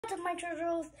To my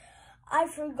turtles, I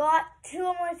forgot 2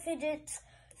 of my fidgets,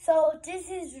 so this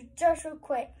is just real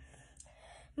quick.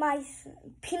 My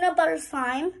peanut butter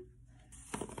slime,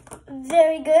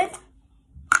 very good.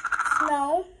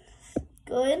 Snow,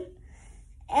 good,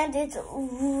 and it's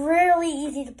really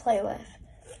easy to play with.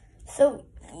 So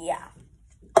yeah,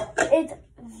 it's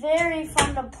very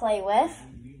fun to play with,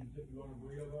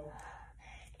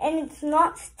 and it's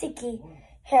not sticky.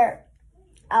 Here,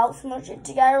 I'll smush it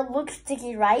together. Looks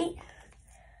sticky, right?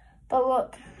 But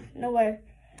look, nowhere.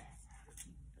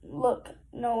 Look,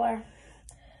 nowhere.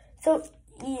 So,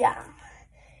 yeah.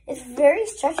 It's very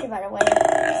stretchy, by the way.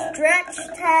 Stretch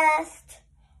test.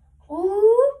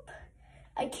 Whoop.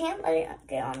 I can't let it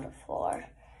get on the floor.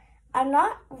 I'm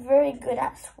not very good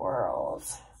at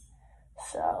swirls.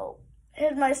 So,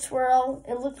 here's my swirl.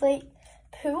 It looks like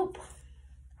poop.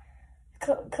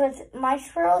 Because my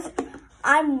swirls,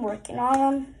 I'm working on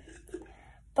them,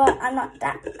 but I'm not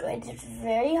that good. It's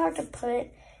very hard to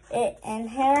put it in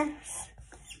here.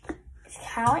 It's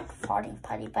kind of like farting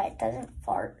putty, but it doesn't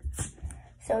fart.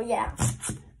 So yeah.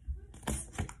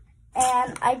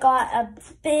 And I got a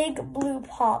big blue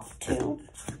pop tube.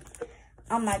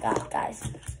 Oh my god, guys.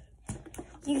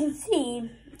 You can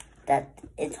see that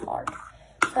it's hard.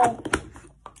 So,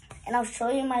 and I'll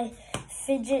show you my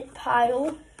fidget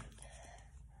pile.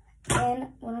 And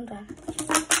when I'm done.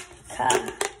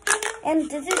 Okay. And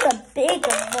this is a big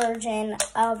version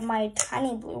of my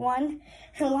tiny blue one.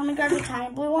 Here, let me grab the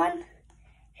tiny blue one.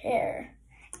 Here.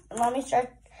 And let me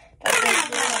start the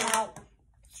big blue one out.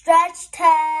 Stretch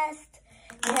test.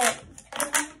 Here.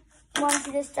 Want to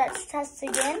see the stretch test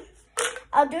again?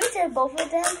 I'll do it to both of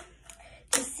them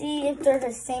to see if they're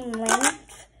the same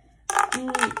length.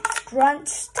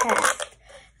 Scrunch test.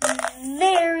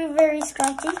 Very, very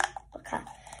scrunchy. Okay.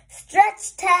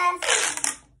 Stretch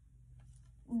test.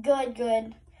 Good,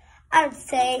 good. I would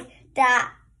say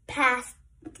that passed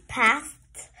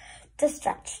the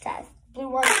stretch test. Blue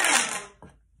one.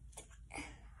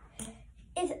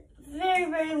 It's very,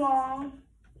 very long.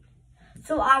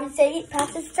 So I would say it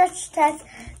passed the stretch test.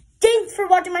 Thanks for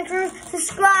watching my crew.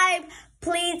 Subscribe,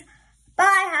 please.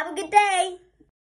 Bye. Have a good day.